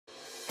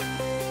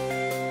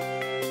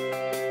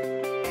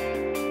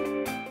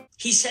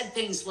He said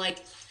things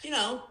like,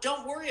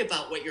 don't worry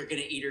about what you're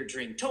going to eat or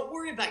drink. Don't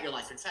worry about your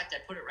life. In fact,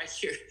 I put it right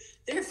here.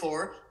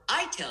 Therefore,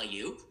 I tell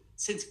you,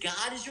 since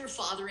God is your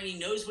Father and he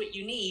knows what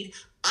you need,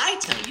 I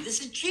tell you,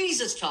 this is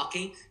Jesus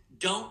talking,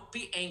 don't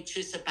be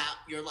anxious about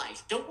your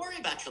life. Don't worry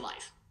about your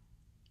life.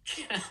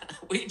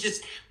 We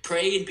just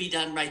pray and be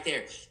done right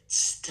there.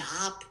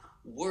 Stop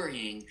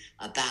worrying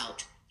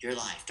about your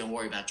life. Don't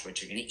worry about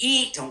what you're going to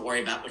eat. Don't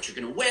worry about what you're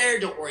going to wear.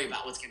 Don't worry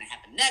about what's going to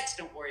happen next.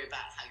 Don't worry about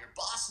how your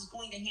boss is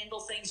going to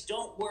handle things.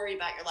 Don't worry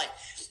about your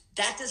life.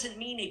 That doesn't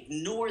mean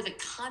ignore the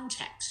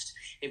context.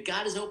 If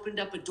God has opened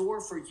up a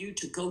door for you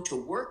to go to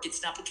work,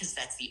 it's not because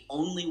that's the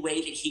only way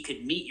that he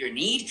could meet your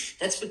need.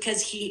 That's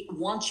because he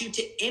wants you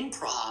to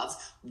improv,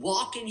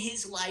 walk in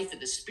his life that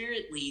the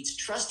Spirit leads,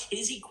 trust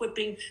his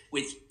equipping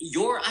with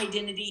your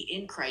identity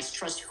in Christ,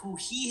 trust who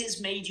he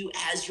has made you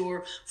as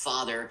your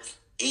Father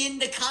in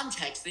the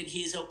context that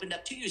he has opened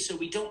up to you. So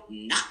we don't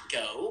not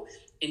go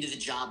into the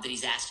job that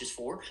he's asked us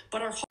for,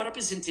 but our heart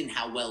isn't in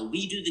how well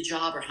we do the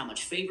job or how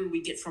much favor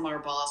we get from our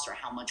boss or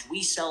how much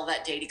we sell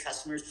that day to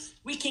customers.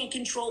 We can't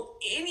control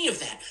any of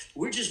that.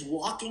 We're just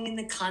walking in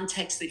the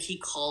context that he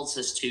calls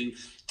us to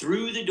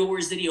through the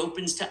doors that he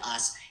opens to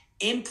us,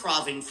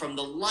 improving from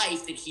the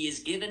life that he has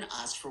given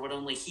us for what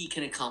only he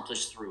can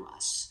accomplish through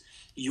us.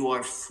 You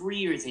are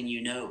freer than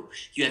you know.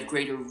 You have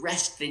greater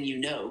rest than you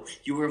know.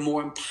 You are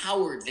more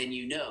empowered than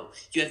you know.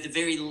 You have the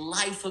very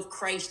life of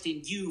Christ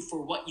in you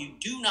for what you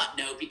do not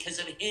know because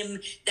of him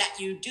that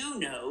you do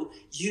know.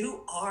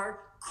 You are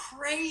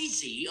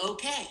crazy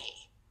okay.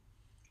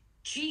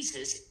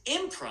 Jesus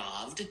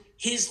improved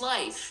his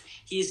life.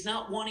 He is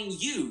not wanting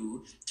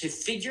you to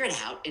figure it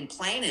out and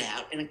plan it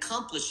out and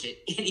accomplish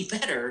it any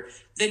better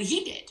than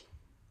he did.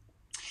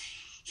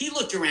 He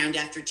looked around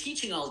after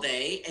teaching all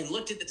day and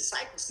looked at the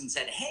disciples and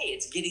said, hey,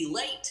 it's getting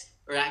late.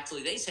 Or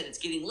actually, they said, it's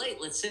getting late.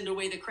 Let's send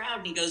away the crowd.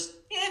 And he goes,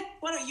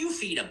 why don't you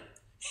feed them?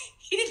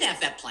 He didn't have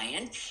that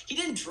planned. He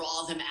didn't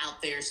draw them out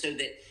there so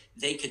that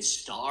they could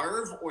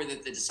starve or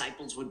that the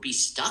disciples would be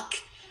stuck.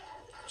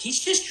 He's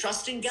just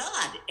trusting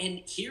God. And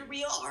here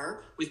we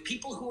are with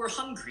people who are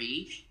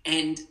hungry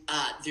and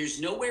there's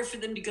nowhere for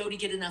them to go to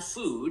get enough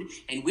food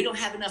and we don't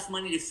have enough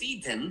money to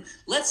feed them.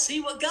 Let's see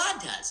what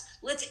God does.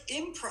 Let's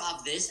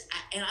improv this,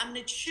 and I'm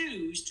going to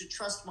choose to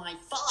trust my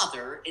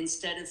Father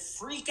instead of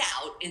freak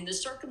out in the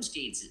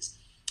circumstances.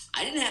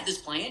 I didn't have this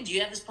plan. Do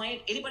you have this plan?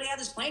 Anybody have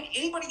this plan?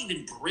 Anybody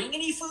even bring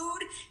any food?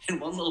 And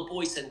one little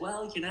boy said,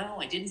 well,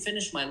 I didn't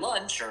finish my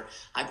lunch, or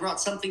I brought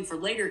something for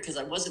later because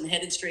I wasn't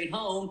headed straight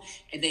home.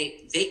 And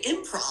they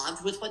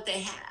improved with what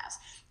they have.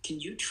 Can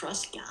you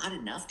trust God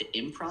enough to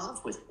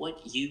improv with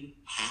what you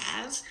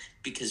have?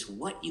 Because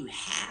what you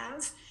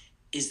have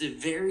is the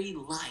very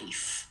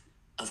life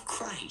of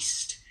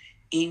Christ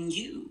in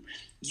you.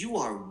 You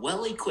are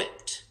well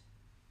equipped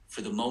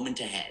for the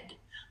moment ahead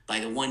by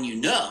the one you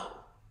know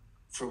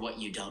for what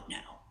you don't know.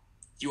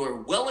 You are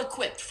well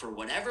equipped for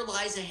whatever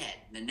lies ahead.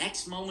 The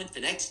next moment, the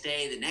next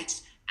day, the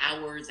next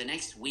hour, the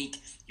next week,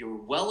 you're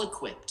well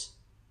equipped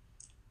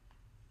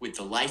with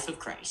the life of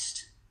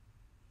Christ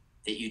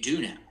that you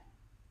do know,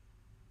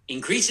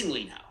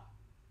 increasingly know,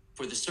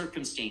 for the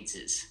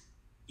circumstances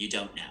you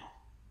don't know.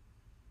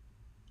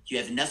 You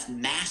have enough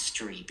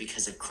mastery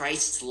because of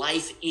Christ's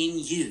life in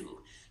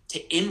you to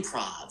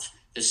improv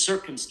the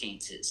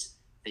circumstances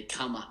that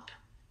come up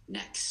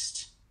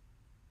next.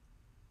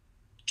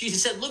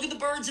 Jesus said, look at the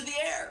birds of the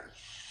air.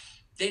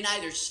 They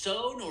neither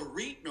sow nor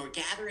reap nor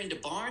gather into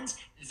barns.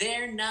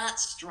 They're not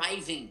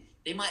striving.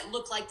 They might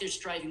look like they're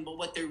striving, but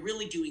what they're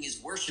really doing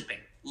is worshiping.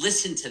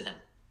 Listen to them.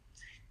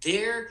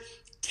 They're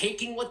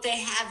taking what they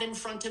have in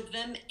front of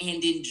them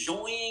and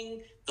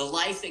enjoying the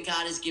life that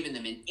God has given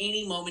them in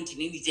any moment,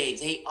 in any day.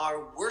 They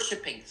are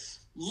worshiping.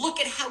 Look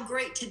at how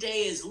great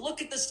today is.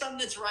 Look at the sun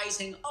that's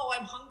rising. Oh,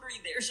 I'm hungry.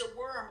 There's a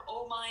worm.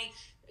 Oh, my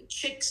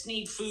chicks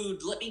need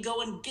food. Let me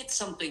go and get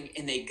something.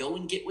 And they go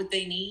and get what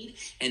they need,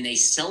 and they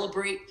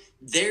celebrate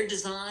their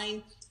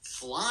design,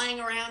 flying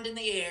around in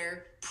the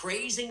air,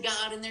 praising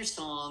God in their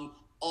song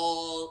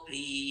all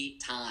the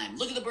time.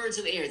 Look at the birds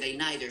of the air. They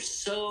neither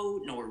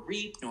sow nor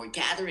reap nor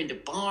gather into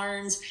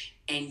barns,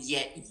 and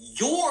yet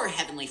your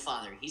heavenly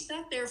Father, he's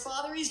not their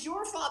Father, he's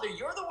your Father.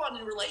 You're the one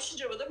in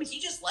relationship with him. He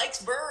just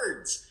likes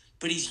birds,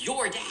 but he's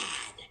your dad.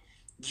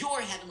 Your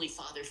heavenly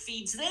Father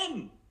feeds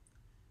them.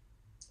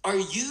 Are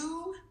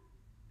you?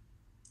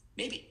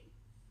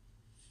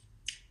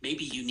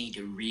 Maybe you need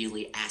to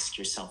really ask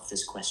yourself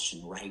this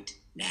question right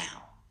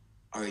now.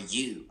 Are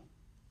you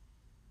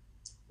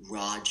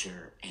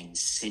Roger and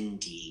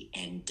Cindy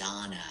and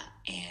Donna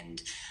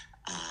and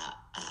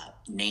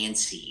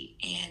Nancy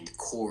and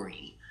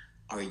Corey?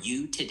 Are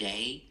you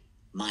today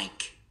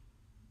Mike?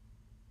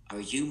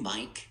 Are you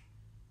Mike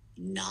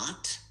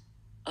not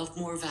of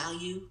more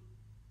value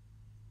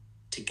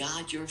to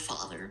God your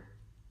Father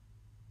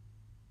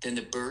than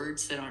the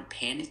birds that aren't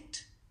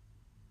panicked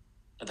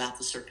about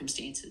the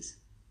circumstances?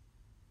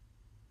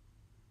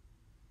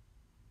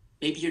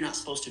 Maybe you're not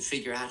supposed to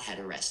figure out how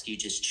to rest. You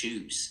just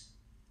choose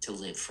to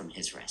live from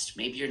his rest.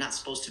 Maybe you're not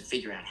supposed to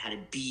figure out how to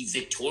be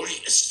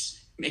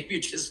victorious. Maybe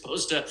you're just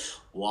supposed to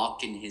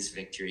walk in his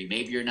victory.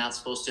 Maybe you're not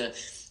supposed to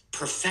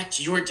perfect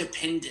your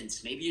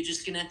dependence. Maybe you're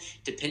just going to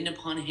depend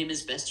upon him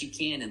as best you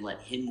can and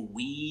let him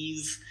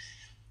weave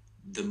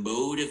the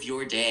mode of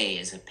your day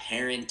as a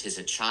parent, as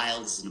a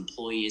child, as an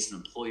employee, as an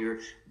employer,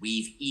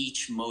 weave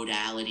each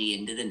modality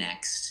into the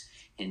next,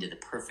 into the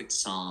perfect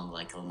song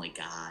like only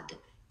God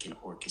can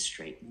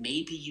orchestrate.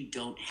 Maybe you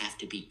don't have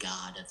to be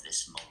God of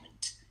this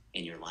moment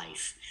in your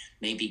life.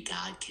 Maybe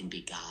God can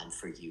be God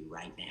for you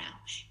right now,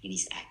 and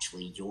he's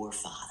actually your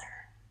father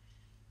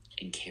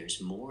and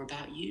cares more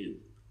about you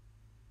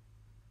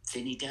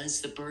than he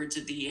does the birds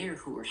of the air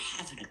who are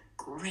having a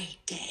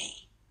great day.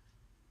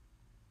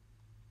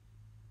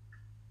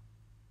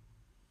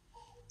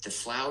 The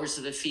flowers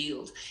of the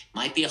field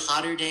might be a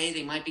hotter day.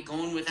 They might be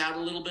going without a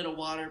little bit of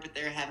water, but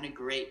they're having a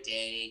great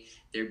day.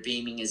 They're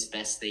beaming as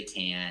best they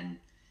can.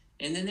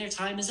 And then their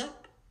time is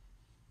up.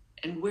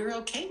 And we're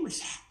okay with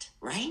that,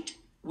 right?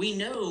 We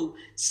know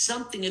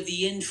something of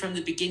the end from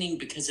the beginning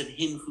because of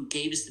him who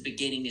gave us the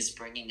beginning is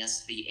bringing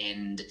us to the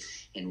end,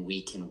 and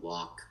we can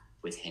walk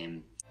with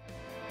him.